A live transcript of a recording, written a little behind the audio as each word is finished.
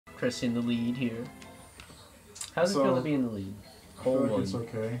Chris in the lead here. How's it feel to be in the lead? I feel like it's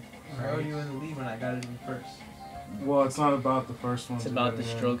okay. How are you in the lead when I got it in first? Well, it's not about the first one. It's about the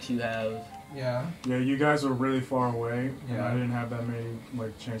strokes you have. Yeah. Yeah, you guys were really far away, and Yeah. I didn't have that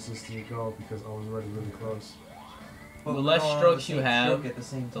many chances to go because I was already really close. But The less strokes you have, at the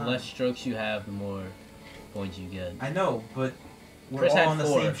same time. the less strokes you have, the more points you get. I know, but we're Chris all had on the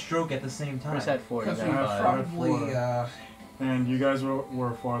 4. same stroke at the same time. Chris had 4. Because You we got 5. probably, And you guys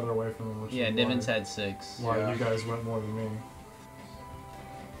were farther away from me. Which Yeah, is Nivens had 6. why Yeah. you guys went more than me.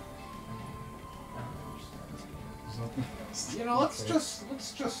 you know, let's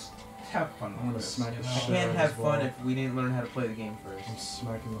just have fun I'm gonna with this, smack you the know? I shit can't out of have this fun ball. if we didn't learn how to play the game I'm first.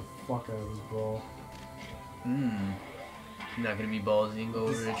 smacking the fuck out of this ball. You're not gonna be ballsy and go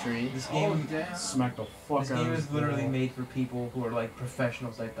over a tree. This Oh, game, damn. Smack the fuck this out of game this is literally ball. made for people who are like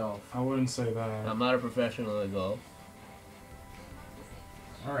professionals at golf. I wouldn't say that. I'm not a professional at golf.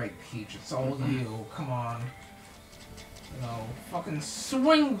 Alright, Peach, it's all you. Come on. You know, fucking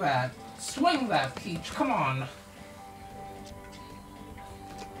swing that! Swing that, Peach, come on!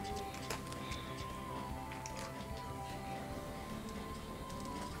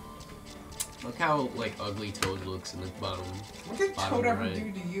 Look how like ugly Toad looks in the bottom. What did Bottom Toad ever right.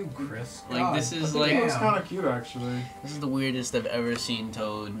 do to you, Chris? Like, God, this is look like- at It was him. kind of cute actually. This is the weirdest I've ever seen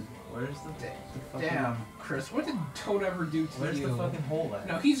Toad. Where's the fucking, Damn, Chris, what did Toad ever do to Where's you? the fucking hole at?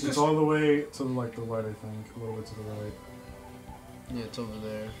 No, he's It's just... all the way to like the right, I think. A little bit to the right. Yeah, it's over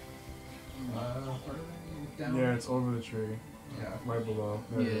there. down. Yeah, it's over the tree. Yeah. Right below.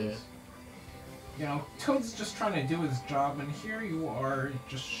 There it Yeah. is. You know, Toad's just trying to do his job, and here you are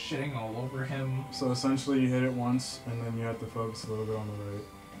just shitting all over him. So essentially you hit it once, and then you have to focus a little bit on the right.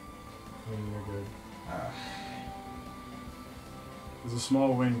 And you're good. There's a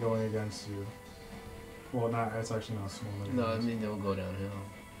small wind going against you. Well, not. It's actually not small. No, I mean they'll go downhill.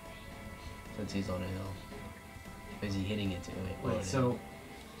 Since he's on a hill. Is he hitting it to it? Wait, so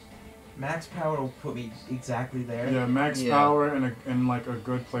max power will put me exactly there. Yeah, max Yeah. power and like a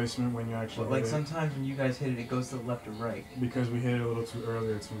good placement when you actually But like hit it. sometimes when you guys hit it, it goes to the left or right. Because we hit it a little too early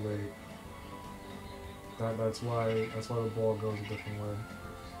or too late. That's why the ball goes a different way.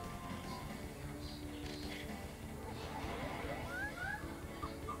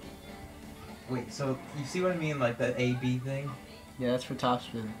 Wait, so you see what I mean, like that A-B thing? Yeah, that's for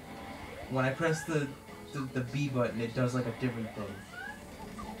topspin. When I press the B button, it does like a different thing.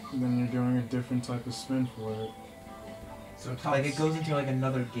 And then you're doing a different type of spin for it. So Like it goes into like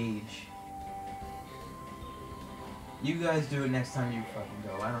another gauge. You guys do it next time you fucking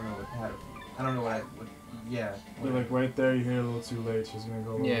go. I don't know how to, I don't know what I would. Yeah. But like right there, you hit it a little too late. So it's gonna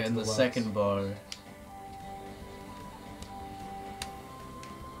go. A little Yeah, to in the left. second bar.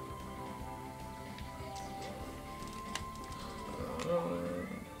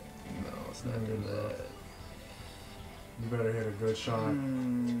 No, it's not doing that. You better hit a good shot.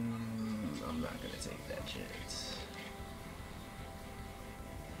 I'm not gonna take that chance.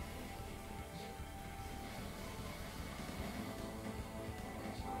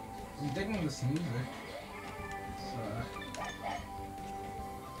 I'm digging this music. It's,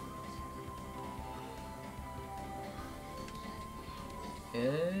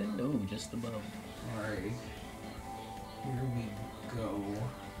 And ooh, just above. Alright. Here we go.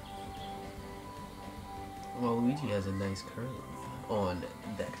 Well, Luigi has a nice curve on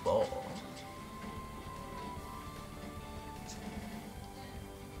that ball.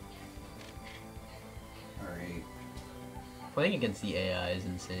 Alright. Playing against the AI is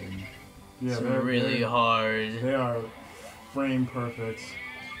insane. Yeah, it's they're really hard. They are frame perfect.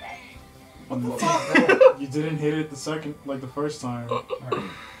 What the fuck? You didn't hit it the first time.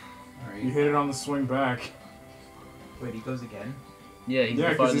 Alright. You hit it on the swing back. Wait, he goes again? Yeah, he's Yeah,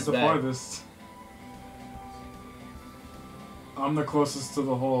 the because he's farthest the back. farthest. I'm the closest to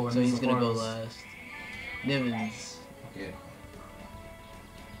the hole, and So he's the gonna go farthest. last. Nivens. Okay.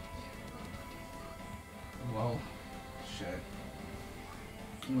 Well, shit.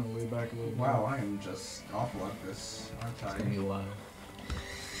 I'm gonna lay back a little bit. Wow, I am just awful at this, aren't It's gonna be I? a while.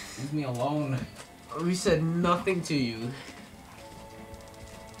 Leave me alone. We said nothing to you.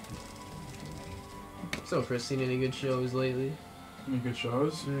 So, Chris, seen any good shows lately? Any good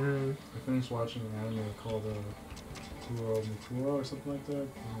shows? Mm-hmm. I finished watching an anime called Kuro Mukuro or something like that.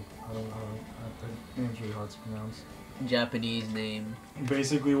 I don't know. That name's really hard to pronounce. Japanese name.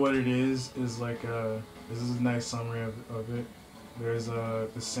 Basically what it is like, this is a nice summary of it. There's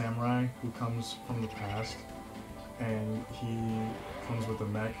this samurai who comes from the past, and he comes with a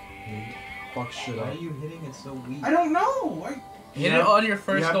mech, and he fucks shit Why up. are you hitting it so weak? I don't know! Hit it on your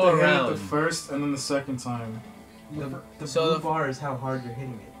first you have go to around. hit it the first and then the second time. The So blue the- bar is how hard you're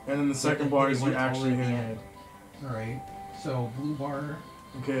hitting it. And then the second bar is you actually hitting it. Alright. So blue bar.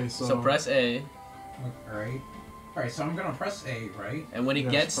 Okay, so. So press A, Alright. Alright, so I'm gonna press A, right? and when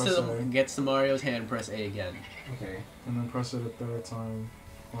it Yes, gets to Mario's hand, press A again. Okay. And then press it a third time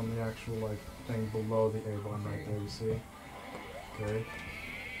on the actual like thing below the A button right there. You see? Okay.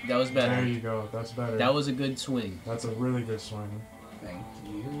 That was better. There you go. That's better. That was a good swing. That's a really good swing. Thank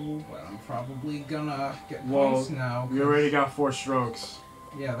you. But I'm probably gonna get Well, points now. You already got 4 strokes.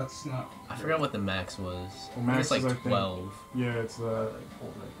 Yeah, that's not. I forgot what the max was. The I max think it's is, I like think- 12. Yeah, it's Hold the.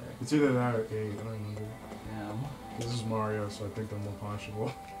 right It's either that or 8. I don't remember. Damn. This is Mario, so I think they're more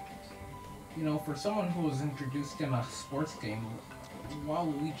punishable. You know, for someone who was introduced in a sports game,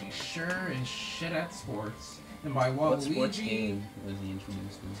 Waluigi sure is shit at sports. And by What sports Waluigi, game was he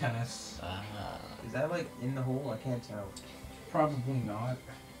introduced in? tennis. Ah. there. Is that like in the hole? I can't tell. Probably not.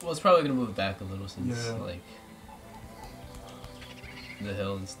 Well, it's probably gonna move back a little since Yeah. like the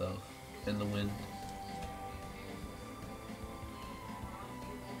hill and stuff, and the wind.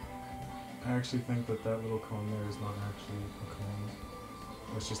 I actually think that that little cone there is not actually a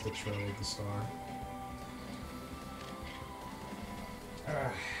cone. It's just the trail of the star.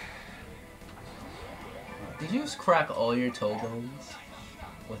 Did you just crack all your toe bones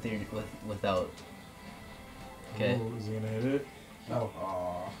without? Okay. Ooh, is he gonna hit it?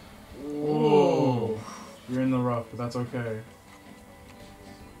 Oh. Ooh. You're in the rough, but that's okay.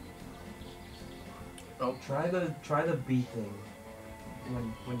 Try the B thing.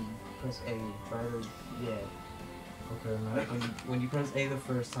 When you press A, try the Okay, man. like when you press A the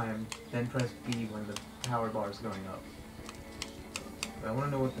first time, then press B when the power bar is going up. I want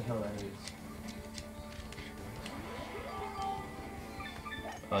to know what the hell that is.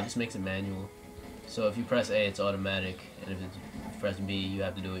 Oh, it just makes it manual. So if you press A, it's automatic, and if you press B, you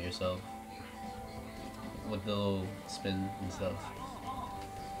have to do it yourself with the little spin and stuff.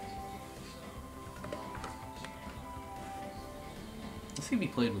 This could be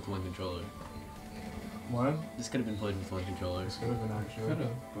played with one controller. What? This could have been played with one controller. This could have been actually. Could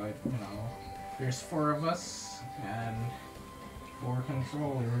have, but you know, there's 4 of us and 4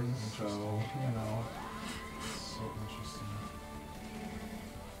 controllers, so you know. So interesting.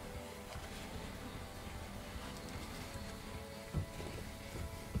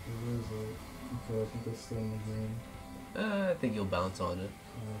 Where is it? Okay, I think it's still in the green. I think you'll bounce on it.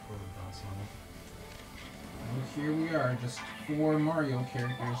 I'll put a bounce on it. And here we are, just 4 Mario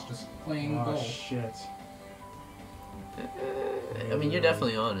characters just playing Oh golf. shit. I mean, you're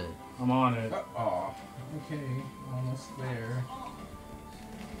definitely on it. I'm on it. Oh, okay, almost there.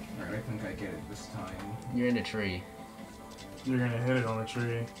 Alright, I think I get it this time. You're in a tree. You're gonna hit it on a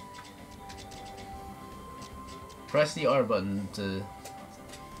tree. Press the R button to...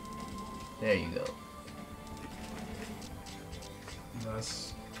 There you go.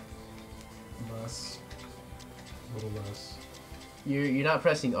 Less. Less. A little less. You're not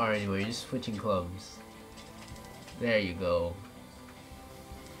pressing R anymore, you're just switching clubs. There you go.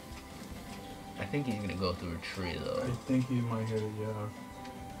 I think he's gonna go through a tree though. I think he might hit it, yeah.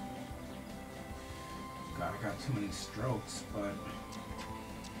 God, I got too many strokes, but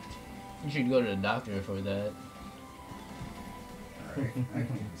You should go to the doctor for that. alright, I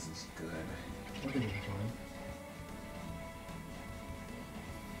think this is good. I think it's fine.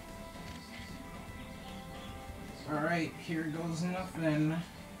 Alright, here goes nothing.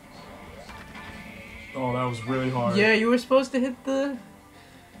 Oh, that was really hard. Yeah, you were supposed to hit the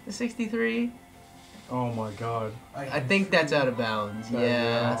 63. Oh my god. I think that's out of bounds. Yeah,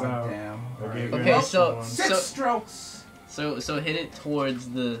 Yeah. that's out. Damn. I Alright. gave you Okay, an so- extra one. 6 strokes! So hit it towards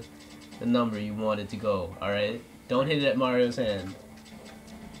the number you want it to go. All right. Don't hit it at Mario's hand.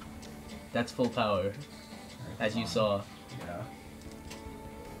 That's full power, as you saw. Yeah.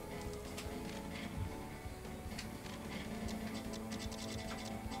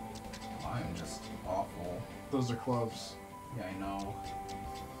 I'm just awful. Those are clubs. Yeah, I know.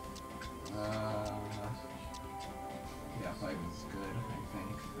 Yeah, 5 is good, I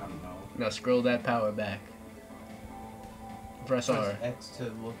think. I don't know. Now scroll that power back. Press R. Press X to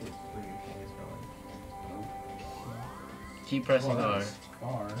look at where your thing is going. Keep pressing Well, R. that's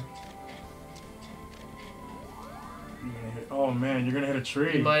far. You're gonna hit. Oh man, you're gonna hit a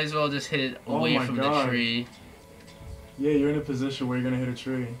tree. You might as well just hit it Oh away my from God. the tree. Yeah, you're in a position where you're gonna hit a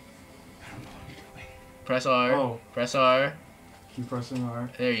tree. I don't know what I'm doing. Press R. Oh. Press R. Keep pressing R.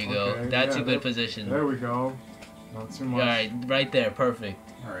 There you go. Okay, That's yeah, a good there- position. There we go. Not too much. Alright, right there. Perfect.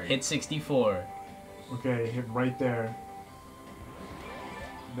 Alright. Hit 64. Okay, hit right there.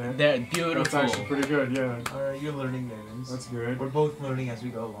 They're beautiful. That's actually pretty good, yeah. Alright, you're learning, Navens. That's good. We're both learning as we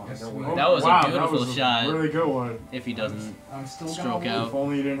go along. Yes, Don't we worry. are. That was wow, a beautiful that was shot. A really good one. If he doesn't I'm still stroke gonna out. If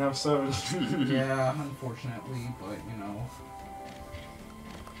only you didn't have 7. Yeah, unfortunately, but you know.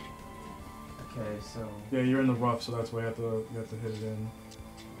 Okay, so Yeah, you're in the rough, so that's why you have to hit it in.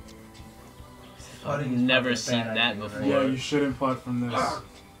 I've putting is never probably a seen bad that idea, right? before. Yeah, you shouldn't putt from this.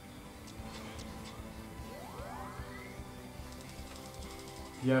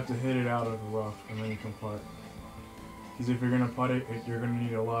 You have to hit it out of the rough, and then you can putt. Because if you're gonna putt it, you're gonna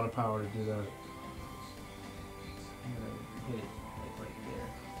need a lot of power to do that. I'm gonna hit it like right there.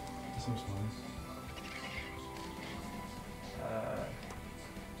 That seems fine.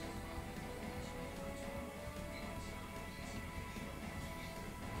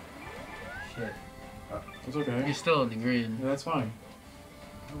 Shit. It's okay. You're still in the green. Yeah, that's fine.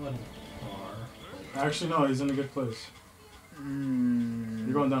 A little far. Actually, no, he's in a good place.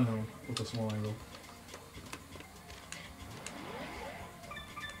 You're going downhill with a small angle.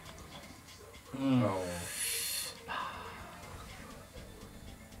 Oh.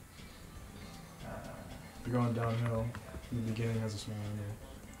 You're going downhill. The beginning has a small angle.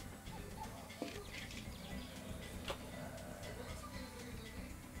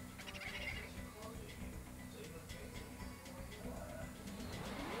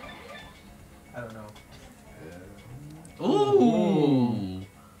 I don't know. Ooh.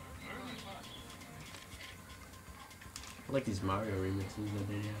 I like these Mario remixes that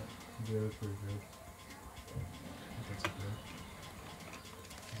they have. Yeah, that's pretty good. I think that's okay.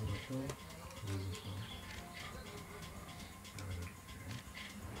 Is it okay? It is okay.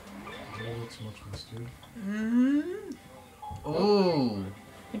 That looks much less good. Ooh.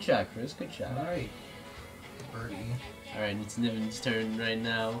 Good shot, Chris. Good shot. Alright. Birdie. Alright, it's Niven's turn right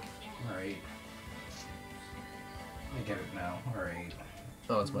now. Alright. I get it now. Alright.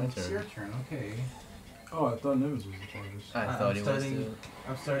 Oh, it's my It's your turn. turn, okay. Oh, I thought Nivens was the farthest. I thought he was too.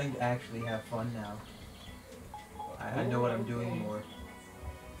 I'm starting to actually have fun now. I know what I'm doing more.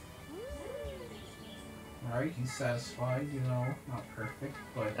 Alright, he's satisfied, you know, not perfect,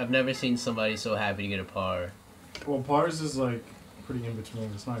 but I've never seen somebody so happy to get a par. Well, pars is like pretty in between.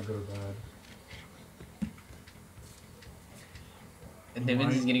 It's not good or bad. And You Nivens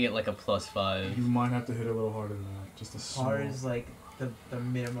is might- gonna get like a +5. You might have to hit a little harder than that. Just a small. Par is like the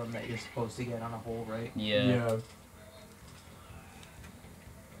minimum that you're supposed to get on a hole, right? Yeah. Yeah.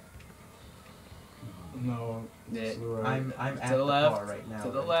 No. Yeah. It's to the right. I'm To at the the left. par right now.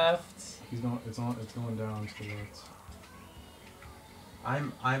 To the right? left. He's not. It's on. It's going down to the left.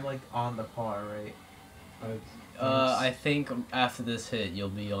 I'm like on the par, right? I think after this hit, you'll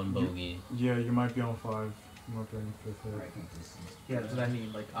be on bogey. Yeah, you might be on 5. You might be on 5th I hit. think this is Yeah, that's what I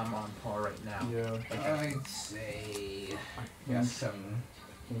mean. Like I'm on par right now. Yeah. I'd say I yeah, think, 7.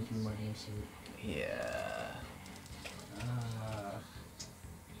 I think you might miss it. Yeah.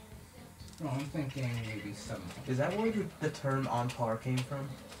 No, I'm thinking maybe 7. Is that where the term on par came from?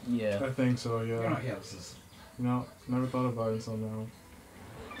 Yeah. I think so. You know, Yeah. yeah, this is You know, never thought about it until now.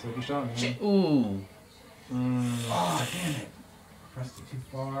 Take a shot, man. Shit. Ooh. oh damn it. Pressed it too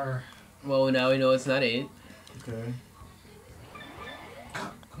far. Well, now we know it's not 8. Okay.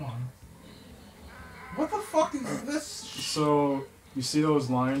 Come on. What the fuck is this? So you see those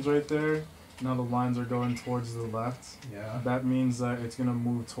lines right there? Now the lines are going towards the left. Yeah. That means that it's gonna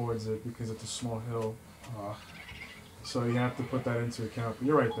move towards it because it's a small hill. So you have to put that into account. But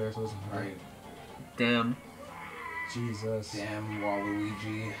you're right there, so it doesn't matter. Alright. Damn. Jesus. Damn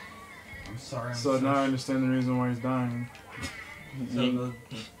Waluigi. I'm sorry. So now I understand the reason why he's dying. So You-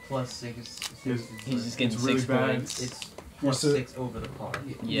 the +6 is He's He's just getting It's really 6 bad. points. it's You're so- +6 over the par.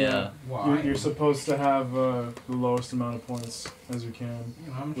 Yeah. Why? You're supposed to have the lowest amount of points as you can,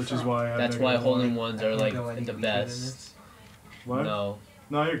 You know, I'm which sure. is why I have That's why negative hole in one. ones I are can't like go any the weaker than best. this. What? No.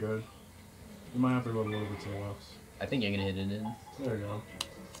 No, you're good. You might have to go a little bit to the left. I think you're gonna hit it in. There you go.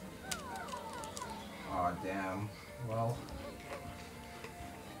 Aw, damn. Well,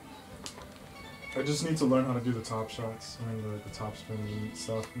 I just need to learn how to do the top shots. I mean, the top spin and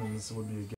stuff, and this would be a